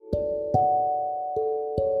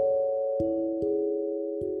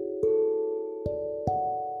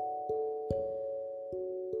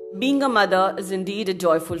Being a mother is indeed a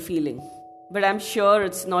joyful feeling, but I'm sure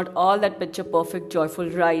it's not all that picture perfect joyful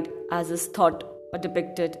ride as is thought or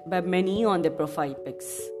depicted by many on their profile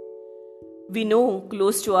pics. We know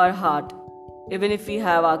close to our heart, even if we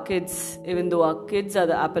have our kids, even though our kids are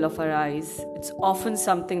the apple of our eyes, it's often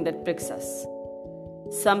something that pricks us.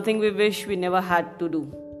 Something we wish we never had to do.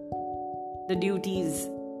 The duties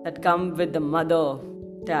that come with the mother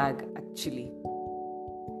tag actually.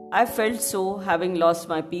 I felt so having lost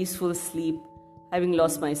my peaceful sleep, having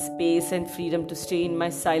lost my space and freedom to stay in my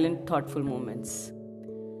silent, thoughtful moments.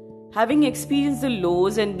 Having experienced the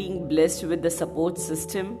lows and being blessed with the support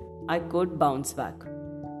system, I could bounce back.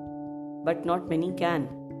 But not many can.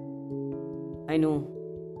 I know,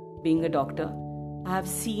 being a doctor, I have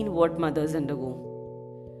seen what mothers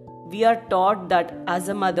undergo. We are taught that as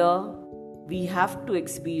a mother, we have to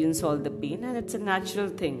experience all the pain, and it's a natural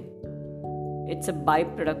thing. It's a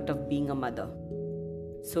byproduct of being a mother.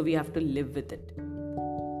 So we have to live with it.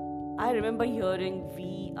 I remember hearing,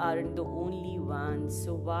 we aren't the only ones,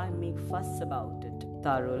 so why make fuss about it,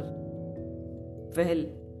 Tarul? Well,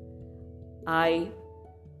 I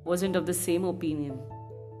wasn't of the same opinion.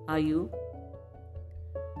 Are you?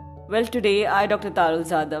 Well, today I, Dr. Tarul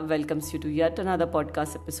Zada, welcomes you to yet another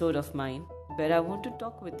podcast episode of mine where I want to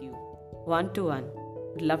talk with you, one-to-one.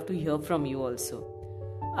 I'd love to hear from you also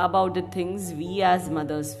about the things we as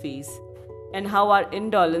mothers face and how our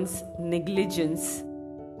indolence, negligence,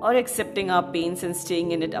 or accepting our pains and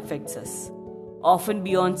staying in it affects us, often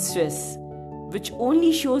beyond stress, which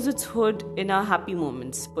only shows its hood in our happy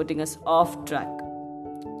moments, putting us off track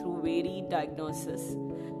through varied diagnosis,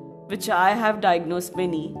 which I have diagnosed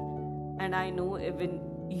many, and I know even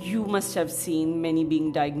you must have seen many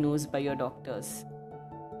being diagnosed by your doctors.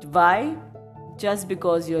 Why? Just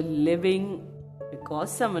because you're living,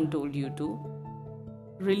 because someone told you to,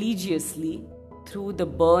 religiously through the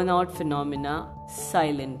burnout phenomena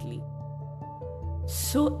silently.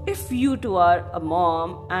 So if you too are a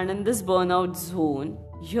mom and in this burnout zone,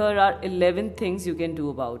 here are 11 things you can do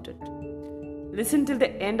about it. Listen till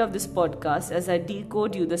the end of this podcast as I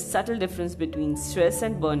decode you the subtle difference between stress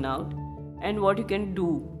and burnout and what you can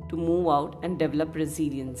do to move out and develop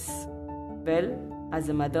resilience. Well, as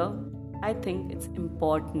a mother, I think it's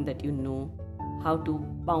important that you know how to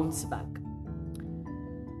bounce back.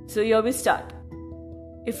 So here we start.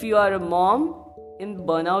 If you are a mom in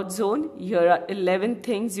burnout zone, here are 11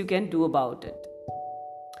 things you can do about it.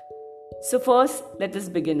 So first, let us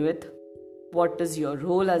begin with, what is your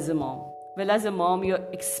role as a mom? Well, as a mom, you're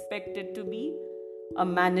expected to be a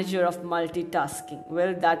manager of multitasking.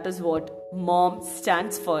 Well, that is what mom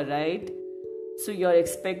stands for, right? So you're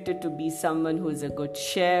expected to be someone who is a good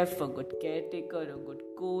chef, a good caretaker, a good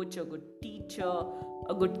coach, a good teacher,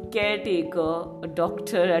 a good caretaker, a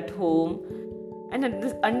doctor at home, and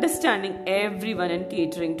understanding everyone and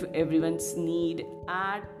catering to everyone's need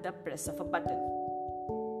at the press of a button.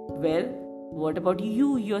 Well, what about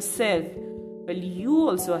you yourself? Well, you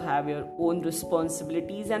also have your own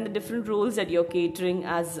responsibilities and the different roles that you're catering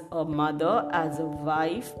as a mother, as a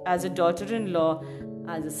wife, as a daughter-in-law,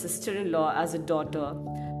 as a sister-in-law, as a daughter,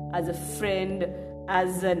 as a friend,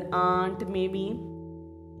 as an aunt maybe.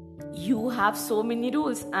 You have so many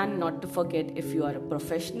roles, and not to forget, if you are a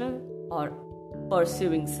professional or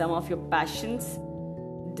pursuing some of your passions,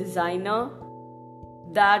 designer,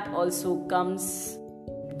 that also comes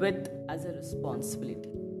with as a responsibility.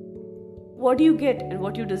 What do you get and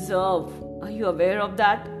what you deserve? Are you aware of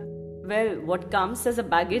that? Well, what comes as a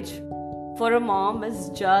baggage for a mom is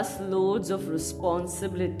just loads of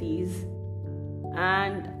responsibilities,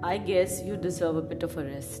 and I guess you deserve a bit of a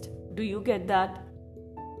rest. Do you get that?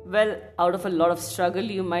 Well, out of a lot of struggle,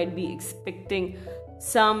 you might be expecting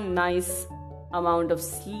some nice amount of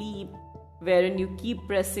sleep wherein you keep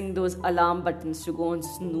pressing those alarm buttons to go on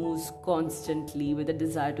snooze constantly with a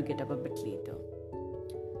desire to get up a bit later.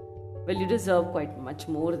 Well, you deserve quite much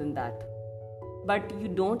more than that. But you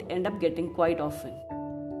don't end up getting quite often.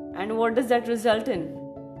 And what does that result in?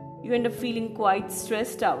 You end up feeling quite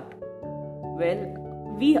stressed out. Well,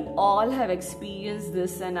 we all have experienced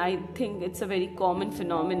this, and I think it's a very common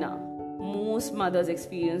phenomena. Most mothers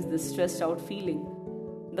experience this stressed out feeling.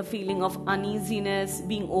 The feeling of uneasiness,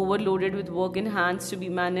 being overloaded with work in hands to be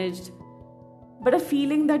managed. But a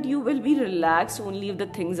feeling that you will be relaxed only if the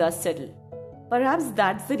things are settled. Perhaps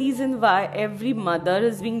that's the reason why every mother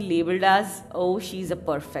is being labeled as, oh, she's a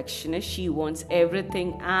perfectionist, she wants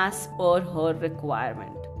everything as per her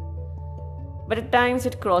requirement. But at times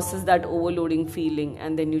it crosses that overloading feeling,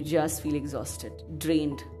 and then you just feel exhausted,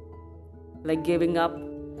 drained, like giving up.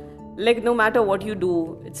 Like no matter what you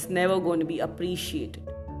do, it's never going to be appreciated.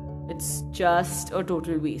 It's just a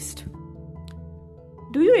total waste.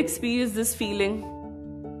 Do you experience this feeling?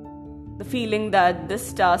 The feeling that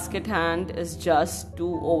this task at hand is just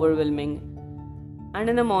too overwhelming. And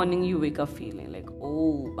in the morning you wake up feeling like,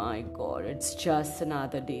 oh my god, it's just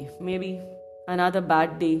another day. Maybe another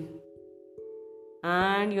bad day.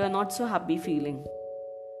 And you are not so happy feeling.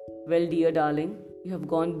 Well, dear darling, you have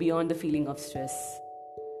gone beyond the feeling of stress.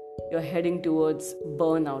 You're heading towards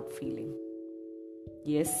burnout feeling.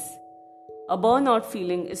 Yes, a burnout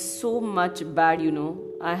feeling is so much bad,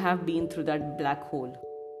 I have been through that black hole.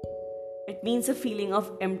 It means a feeling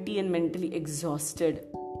of empty and mentally exhausted,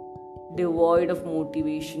 devoid of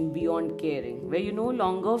motivation, beyond caring, where you no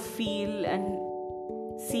longer feel and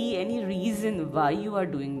see any reason why you are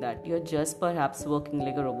doing that. You're just perhaps working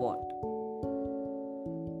like a robot.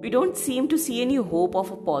 We don't seem to see any hope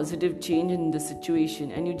of a positive change in the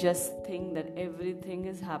situation, and you just think that everything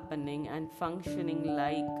is happening and functioning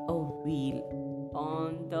like a wheel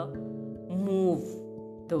on the move.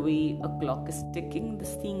 The way a clock is ticking,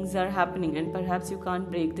 these things are happening, and perhaps you can't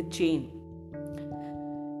break the chain.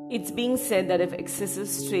 It's being said that if excessive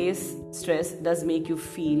stress does make you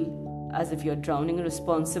feel as if you're drowning in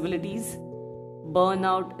responsibilities,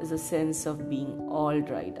 burnout is a sense of being all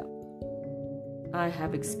dried up. I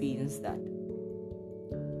have experienced that.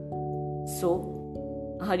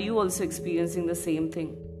 So, are you also experiencing the same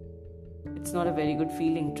thing? It's not a very good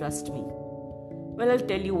feeling, trust me. Well, I'll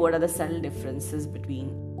tell you what are the subtle differences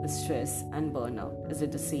between the stress and burnout. Is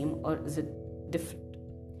it the same or is it different?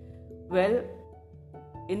 Well,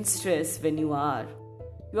 in stress, when you are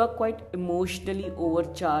quite emotionally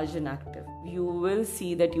overcharged and active. You will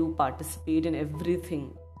see that you participate in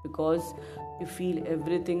everything because you feel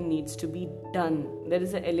everything needs to be done. There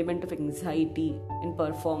is an element of anxiety in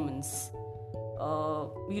performance.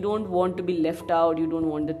 You don't want to be left out. You don't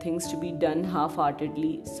want the things to be done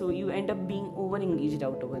half-heartedly. So you end up being over-engaged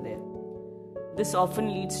out over there. This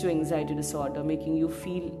often leads to anxiety disorder, making you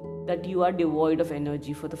feel that you are devoid of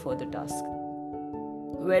energy for the further task.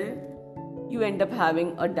 Well, you end up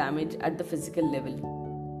having a damage at the physical level.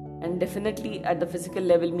 And definitely at the physical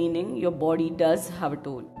level, meaning your body does have a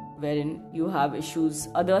toll, wherein you have issues,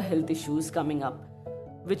 other health issues coming up,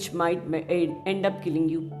 which might end up killing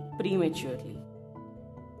you prematurely.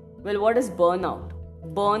 Well, what is burnout?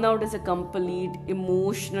 Burnout is a complete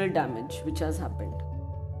emotional damage which has happened.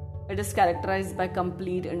 It is characterized by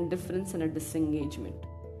complete indifference and a disengagement.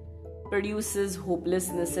 Produces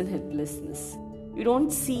hopelessness and helplessness. You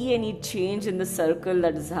don't see any change in the circle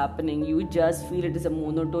that is happening. You just feel it is a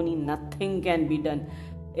monotony. Nothing can be done.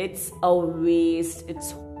 It's a waste.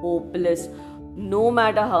 It's hopeless. No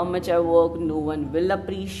matter how much I work, no one will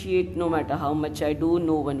appreciate. No matter how much I do,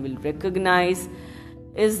 no one will recognize.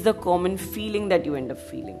 Is the common feeling that you end up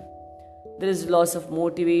feeling. There is loss of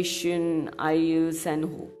motivation, ideals and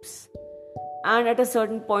hopes. And at a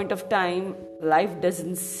certain point of time, life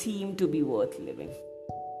doesn't seem to be worth living.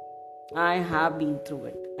 I have been through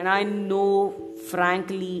it. And I know,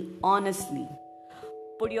 frankly, honestly,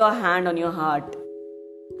 put your hand on your heart.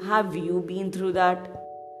 Have you been through that?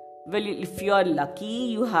 Well, if you are lucky,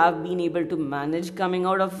 you have been able to manage coming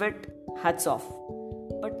out of it. Hats off.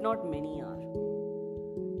 But not many are.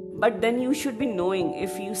 But then you should be knowing,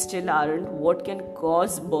 if you still aren't, what can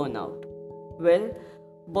cause burnout. Well,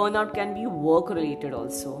 burnout can be work related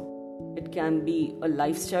also. It can be a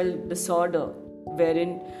lifestyle disorder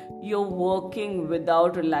wherein you're working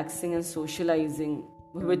without relaxing and socializing,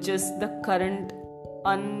 which is the current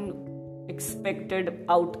unexpected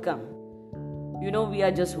outcome. We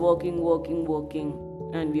are just working,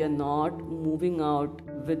 and we are not moving out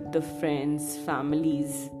with the friends,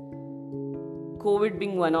 families. COVID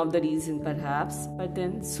being one of the reasons perhaps, but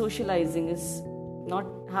then socializing is not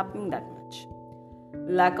happening that much.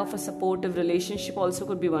 Lack of a supportive relationship also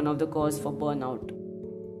could be one of the cause for burnout.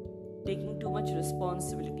 Taking too much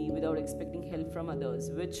responsibility without expecting help from others,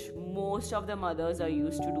 which most of the mothers are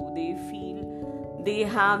used to do. They feel they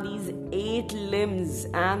have these 8 limbs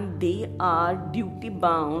and they are duty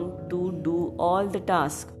bound to do all the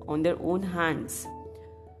tasks on their own hands.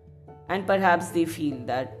 And perhaps they feel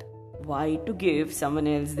that why to give someone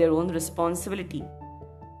else their own responsibility?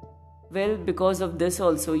 Well, because of this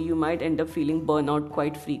also, you might end up feeling burnout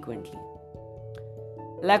quite frequently.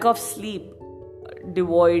 Lack of sleep,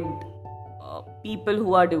 people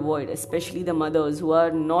who are devoid, especially the mothers who are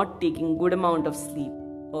not taking good amount of sleep,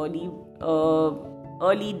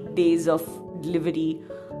 early days of delivery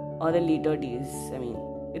or the later days.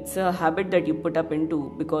 It's a habit that you put up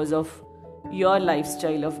into because of your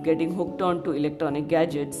lifestyle of getting hooked on to electronic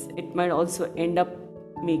gadgets. It might also end up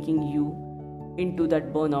making you into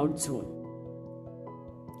that burnout zone.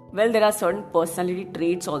 Well, there are certain personality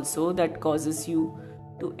traits also that causes you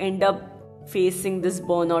to end up facing this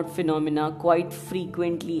burnout phenomena quite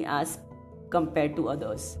frequently as compared to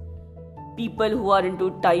others. People who are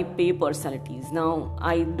into type A personalities. Now,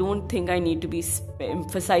 I don't think I need to be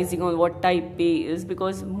emphasizing on what type A is,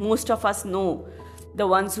 because most of us know the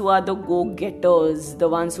ones who are the go-getters, the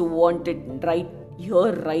ones who want it right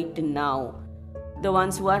here, right now, the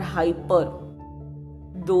ones who are hyper,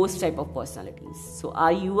 those type of personalities. So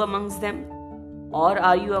are you amongst them, or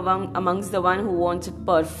are you amongst the one who wants it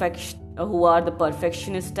perfect, who are the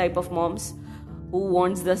perfectionist type of moms, who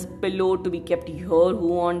wants the pillow to be kept here, who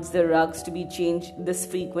wants the rugs to be changed this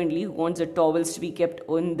frequently, who wants the towels to be kept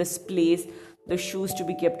in this place, the shoes to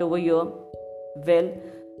be kept over here? Well,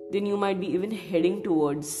 then you might be even heading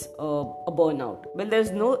towards a burnout. Well,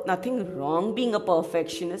 there's nothing wrong being a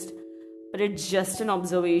perfectionist, but it's just an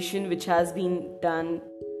observation which has been done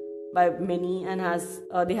by many, and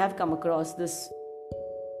they have come across this,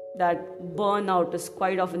 that burnout is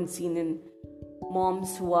quite often seen in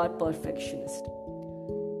moms who are perfectionist.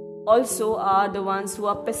 Also are the ones who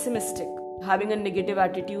are pessimistic, having a negative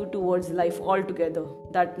attitude towards life altogether,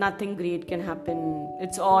 that nothing great can happen,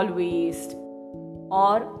 it's all waste.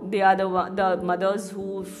 Or they are the mothers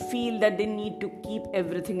who feel that they need to keep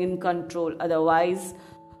everything in control, otherwise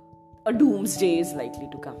a doomsday is likely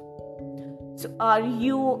to come. So are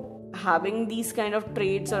you having these kind of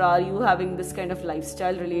traits, or are you having this kind of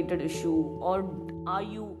lifestyle related issue, or are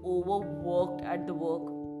you overworked at the work?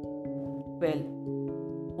 Well,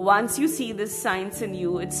 once you see these signs in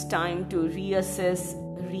you, it's time to reassess,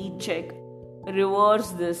 recheck,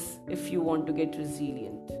 reverse this if you want to get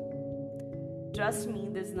resilient. Trust me,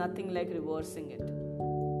 there's nothing like reversing it.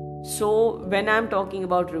 So when I'm talking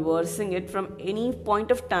about reversing it, from any point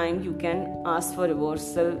of time you can ask for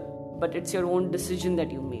reversal, but it's your own decision that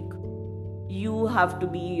you make. You have to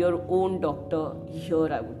be your own doctor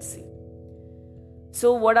here, I would say.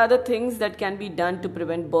 So what are the things that can be done to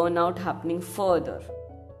prevent burnout happening further?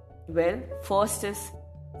 Well, first is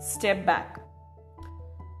step back.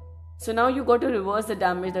 So now you got to reverse the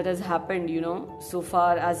damage that has happened, so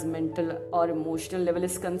far as mental or emotional level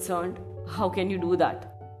is concerned. How can you do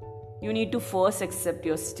that? You need to first accept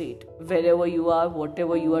your state, wherever you are,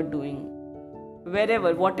 whatever you are doing,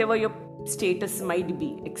 whatever your status might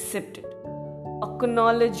be, accept it.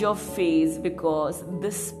 Acknowledge your phase, because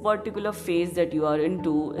this particular phase that you are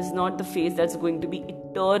into is not the phase that's going to be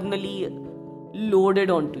eternally loaded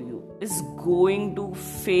onto you. Is going to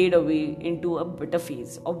fade away into a better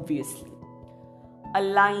phase, obviously.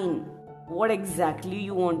 Align what exactly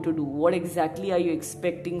you want to do, what exactly are you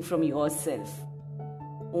expecting from yourself.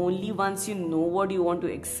 Only once you know what you want to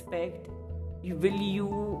expect, will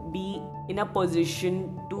you be in a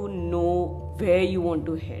position to know where you want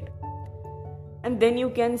to head. And then you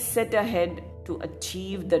can set ahead to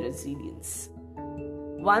achieve the resilience.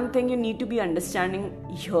 One thing you need to be understanding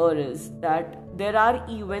here is that there are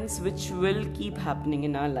events which will keep happening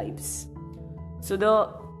in our lives. So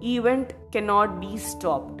the event cannot be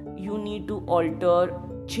stopped. You need to alter,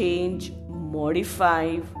 change,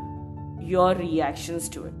 modify your reactions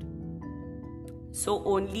to it. So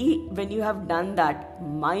only when you have done that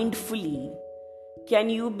mindfully can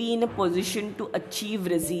you be in a position to achieve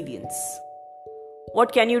resilience.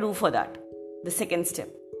 What can you do for that? The second step,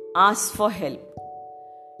 ask for help.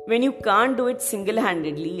 When you can't do it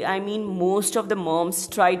single-handedly, most of the moms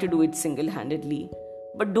try to do it single-handedly.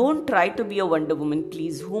 But don't try to be a Wonder Woman,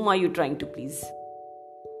 please. Whom are you trying to please?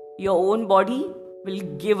 Your own body will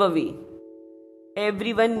give away.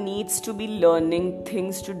 Everyone needs to be learning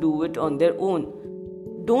things to do it on their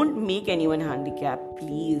own. Don't make anyone handicapped,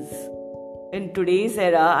 please. In today's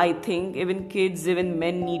era, I think even kids, even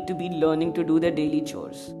men need to be learning to do their daily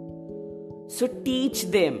chores. So teach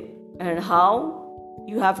them. And how?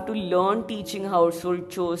 You have to learn teaching household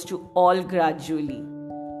chores to all gradually.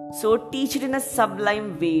 So teach it in a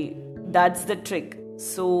sublime way. That's the trick.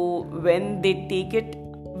 So when they take it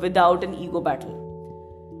without an ego battle.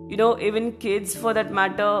 Even kids for that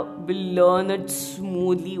matter will learn it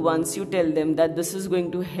smoothly once you tell them that this is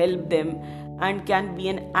going to help them and can be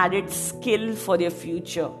an added skill for their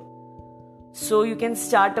future. So you can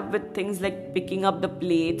start up with things like picking up the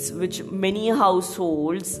plates, which many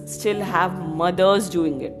households still have mothers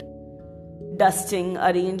doing it. Dusting,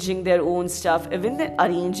 arranging their own stuff, even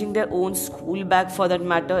arranging their own school bag for that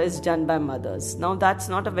matter is done by mothers. Now that's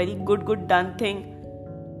not a very good done thing.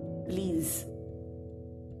 Please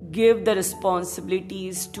give the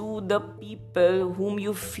responsibilities to the people whom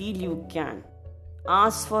you feel you can.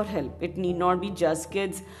 Ask for help. It need not be just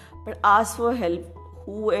kids, but ask for help.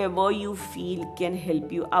 Whoever you feel can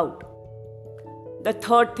help you out. The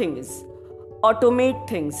third thing is automate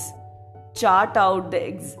things. Chart out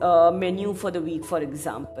the menu for the week, for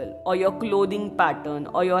example, or your clothing pattern,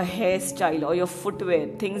 or your hairstyle, or your footwear,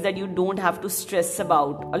 things that you don't have to stress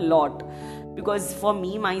about a lot. Because for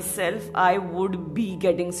me, myself, I would be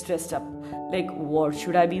getting stressed up. Like, what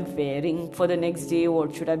should I be wearing for the next day?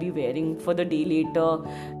 What should I be wearing for the day later?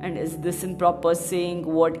 And is this in proper sync?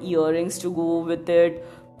 What earrings to go with it?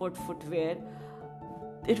 What footwear?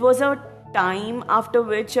 It was a time after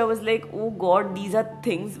which I was like, oh god, these are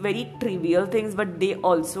things, very trivial things, but they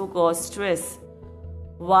also cause stress.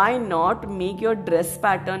 Why not make your dress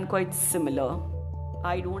pattern quite similar?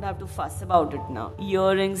 I don't have to fuss about it now.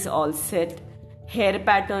 Earrings all set, hair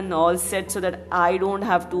pattern all set, so that I don't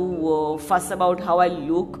have to fuss about how I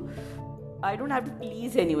look. I don't have to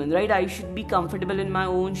please anyone, right? I should be comfortable in my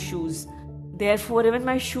own shoes. Therefore, even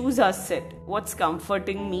my shoes are set. What's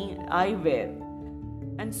comforting me, I wear.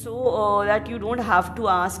 And so that you don't have to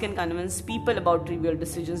ask and convince people about trivial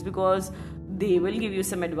decisions, because they will give you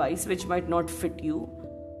some advice which might not fit you.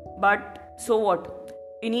 But so what?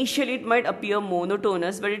 Initially it might appear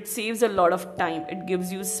monotonous, but it saves a lot of time. It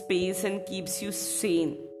gives you space and keeps you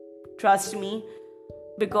sane. Trust me,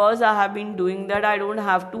 because I have been doing that, I don't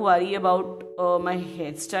have to worry about my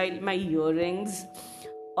hairstyle, my earrings,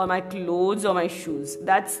 or my clothes or my shoes.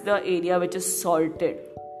 That's the area which is sorted.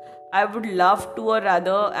 I would love to, or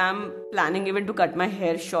rather I'm planning even to cut my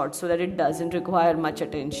hair short so that it doesn't require much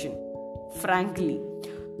attention, frankly.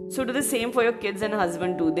 So do the same for your kids and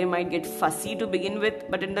husband too. They might get fussy to begin with,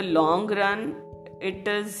 but in the long run, it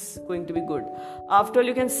is going to be good. After all,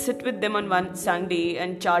 you can sit with them on one Sunday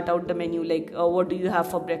and chart out the menu, like what do you have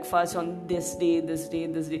for breakfast on this day, this day,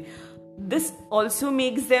 this day. This also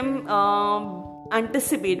makes them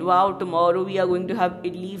anticipate, wow, tomorrow we are going to have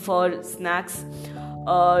idli for snacks.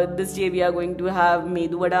 This day we are going to have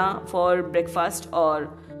medu vada for breakfast, or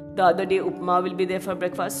the other day upma will be there for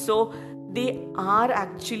breakfast. So they are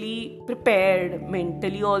actually prepared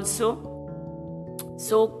mentally also.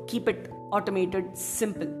 So keep it automated,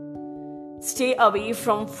 simple. Stay away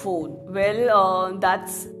from phone. Well,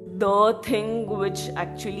 that's the thing which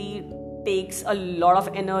actually takes a lot of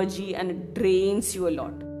energy and it drains you a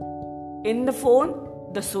lot. In the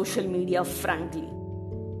phone, the social media, frankly.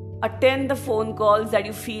 Attend the phone calls that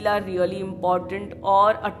you feel are really important,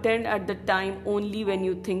 or attend at the time only when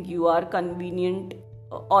you think you are convenient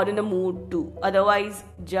or in a mood to. Otherwise,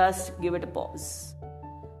 just give it a pause.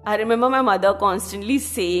 I remember my mother constantly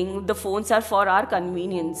saying the phones are for our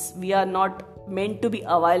convenience. We are not meant to be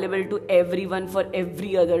available to everyone for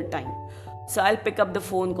every other time. So I'll pick up the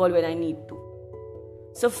phone call when I need to.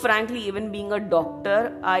 So frankly, even being a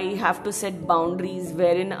doctor, I have to set boundaries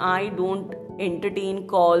wherein I don't entertain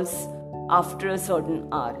calls after a certain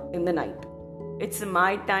hour in the night. It's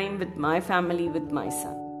my time with my family, with my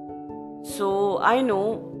son. So I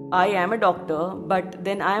know I am a doctor, but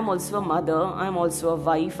then I am also a mother, I am also a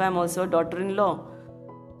wife, I am also a daughter-in-law.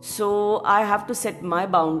 So I have to set my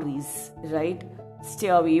boundaries, right? Stay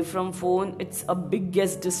away from phone. It's a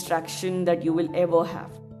biggest distraction that you will ever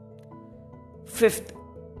have. Fifth,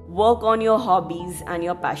 work on your hobbies and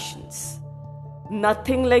your passions.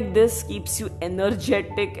 Nothing like this keeps you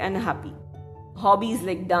energetic and happy. Hobbies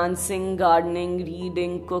like dancing, gardening,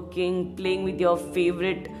 reading, cooking, playing your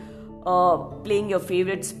favorite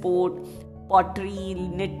sport, pottery,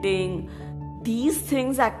 knitting. These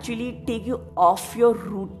things actually take you off your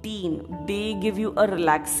routine. They give you a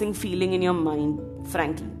relaxing feeling in your mind,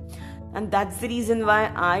 frankly. And that's the reason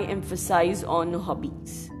why I emphasize on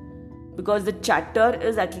hobbies. Because the chatter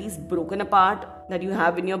is at least broken apart that you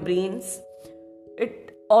have in your brains.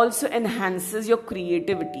 It also enhances your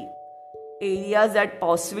creativity. Areas that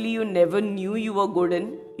possibly you never knew you were good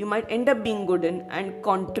in, you might end up being good in and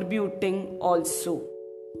contributing also.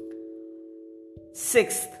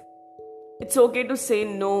 Sixth, it's okay to say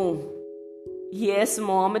no. Yes,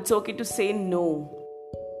 mom, it's okay to say no.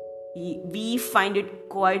 We find it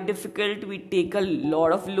quite difficult. We take a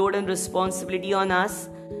lot of load and responsibility on us.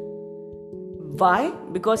 Why?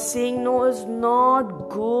 Because saying no is not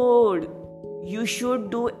good. You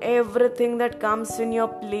should do everything that comes in your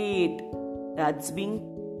plate. That's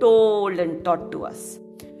being told and taught to us.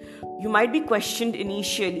 You might be questioned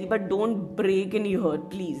initially, but don't break any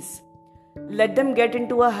hurt, please. Let them get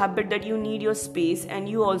into a habit that you need your space and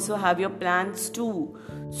you also have your plans too.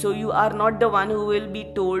 So you are not the one who will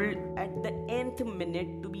be told at the nth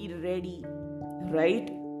minute to be ready,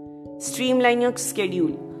 right? Streamline your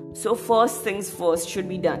schedule. So first things first should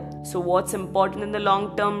be done. So what's important in the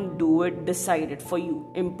long term, do it, decide it for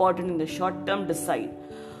you. Important in the short term, decide.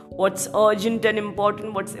 What's urgent and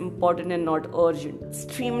important, what's important and not urgent.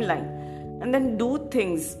 Streamline. and then do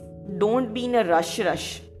things. Don't be in a rush.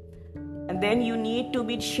 And then you need to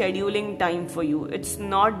be scheduling time for you. It's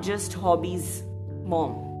not just hobbies,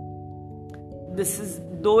 mom.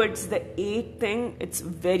 Though it's the 8th thing, it's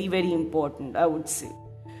very, very important, I would say.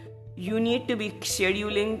 You need to be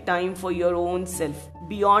scheduling time for your own self.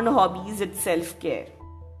 Beyond hobbies, it's self-care.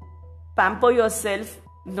 Pamper yourself,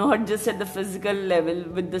 not just at the physical level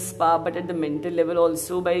with the spa, but at the mental level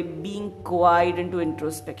also, by being quiet into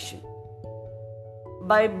introspection.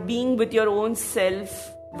 By being with your own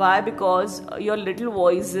self. Why? Because your little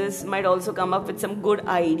voices might also come up with some good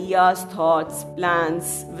ideas, thoughts,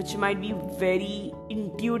 plans, which might be very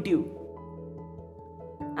intuitive.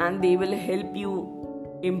 And they will help you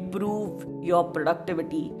improve your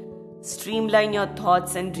productivity, streamline your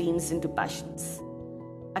thoughts and dreams into passions.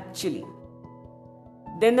 Actually.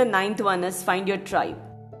 Then the 9th one is find your tribe.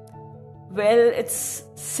 Well, it's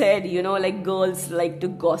said, like girls like to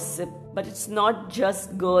gossip. But it's not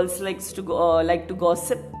just girls like to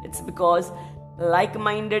gossip. It's because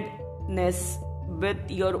like-mindedness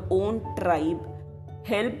with your own tribe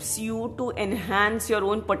helps you to enhance your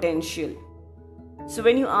own potential. So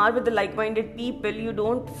when you are with the like-minded people, you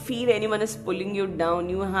don't feel anyone is pulling you down.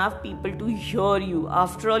 You have people to hear you.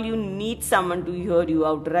 After all, you need someone to hear you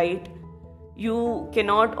out, right? You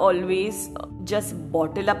cannot always just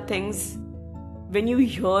bottle up things. When you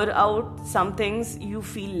hear out some things, you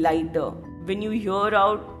feel lighter. When you hear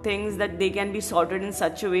out things that they can be sorted in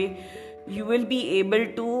such a way, you will be able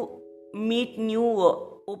to meet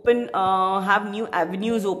have new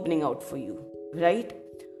avenues opening out for you, right?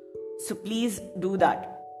 So please do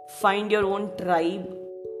that. Find your own tribe,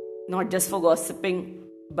 not just for gossiping,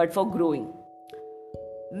 but for growing.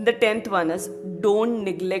 The 10th one is don't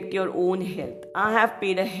neglect your own health. I have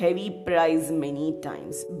paid a heavy price many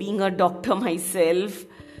times, being a doctor myself.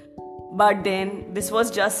 But then this was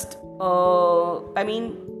just, not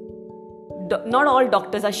all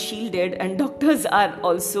doctors are shielded, and doctors are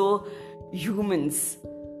also humans.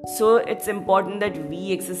 So it's important that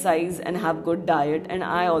we exercise and have good diet. And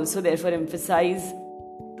I also therefore emphasize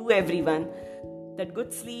to everyone that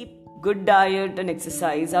good sleep, good diet and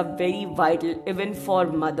exercise are very vital, even for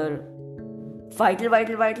mother.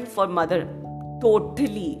 Vital for mother.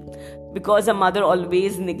 Totally. Because a mother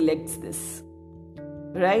always neglects this.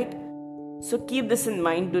 Right? So keep this in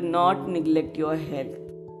mind. Do not neglect your health.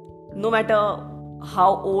 No matter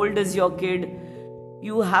how old is your kid,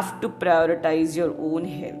 you have to prioritize your own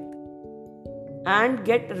health. And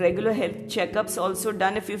get regular health checkups also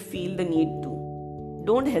done if you feel the need to.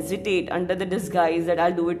 Don't hesitate under the disguise that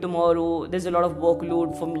I'll do it tomorrow. There's a lot of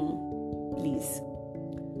workload for me. Please.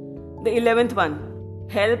 The 11th one,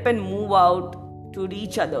 help and move out to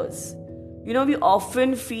reach others. We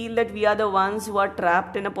often feel that we are the ones who are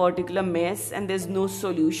trapped in a particular mess and there's no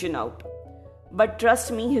solution out. But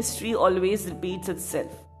trust me, history always repeats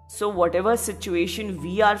itself. So whatever situation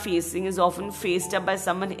we are facing is often faced up by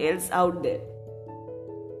someone else out there.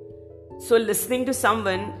 So listening to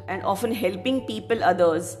someone and often helping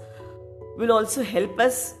others will also help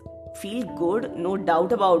us feel good, no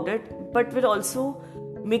doubt about it, but will also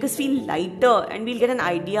make us feel lighter, and we'll get an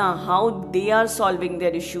idea how they are solving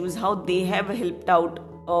their issues, how they have helped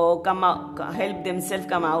themselves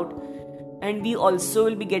come out, and we also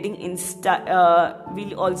will be getting insight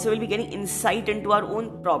into our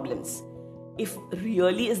own problems. If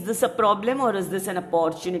really is this a problem or is this an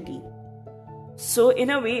opportunity? So in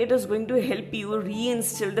a way, it is going to help you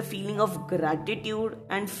reinstill the feeling of gratitude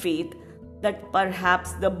and faith that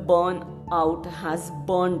perhaps the burnout has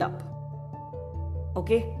burned up.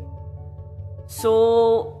 Okay?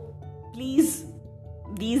 So please,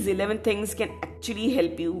 these 11 things can actually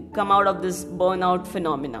help you come out of this burnout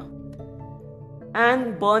phenomena.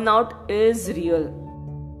 And burnout is real,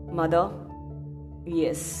 mother.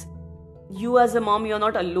 Yes. You as a mom, you're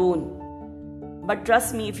not alone. But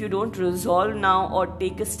trust me, if you don't resolve now or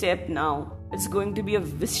take a step now, it's going to be a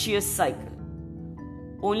vicious cycle,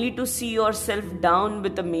 only to see yourself down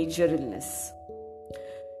with a major illness.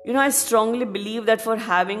 I strongly believe that for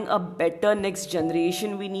having a better next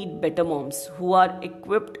generation, we need better moms who are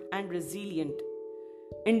equipped and resilient.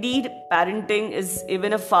 Indeed, parenting is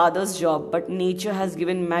even a father's job, but nature has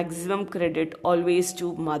given maximum credit always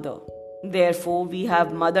to mother. Therefore, we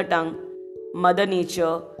have mother tongue, mother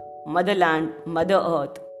nature, motherland, mother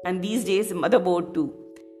earth, and these days motherboard too,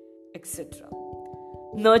 etc.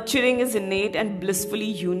 Nurturing is innate and blissfully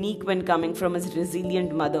unique when coming from a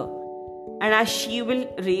resilient mother, and as she will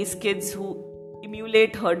raise kids who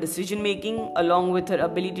emulate her decision making along with her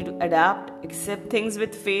ability to adapt, accept things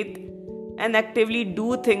with faith, and actively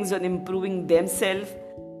do things on improving themselves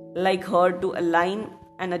like her to align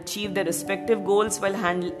and achieve their respective goals while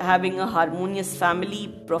having a harmonious family,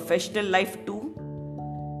 professional life too,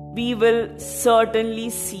 we will certainly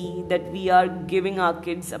see that we are giving our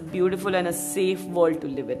kids a beautiful and a safe world to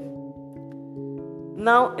live in.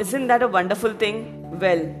 Now, isn't that a wonderful thing?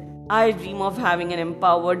 Well, I dream of having an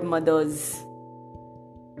empowered mothers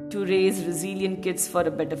to raise resilient kids for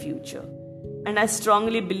a better future. And I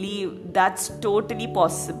strongly believe that's totally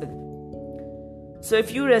possible. So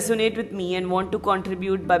if you resonate with me and want to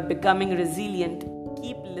contribute by becoming resilient,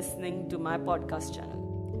 keep listening to my podcast channel.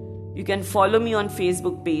 You can follow me on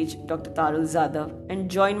Facebook page, Dr. Tarul Zada, and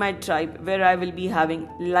join my tribe where I will be having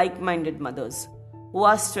like-minded mothers who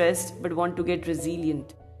are stressed but want to get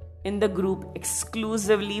resilient in the group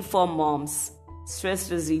exclusively for moms,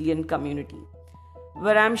 Stress Resilient Community,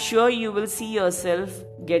 where I'm sure you will see yourself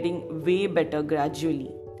getting way better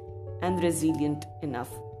gradually and resilient enough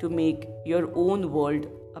to make your own world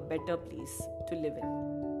a better place to live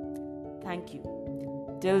in. Thank you.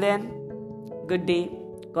 Till then, good day.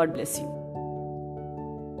 God bless you.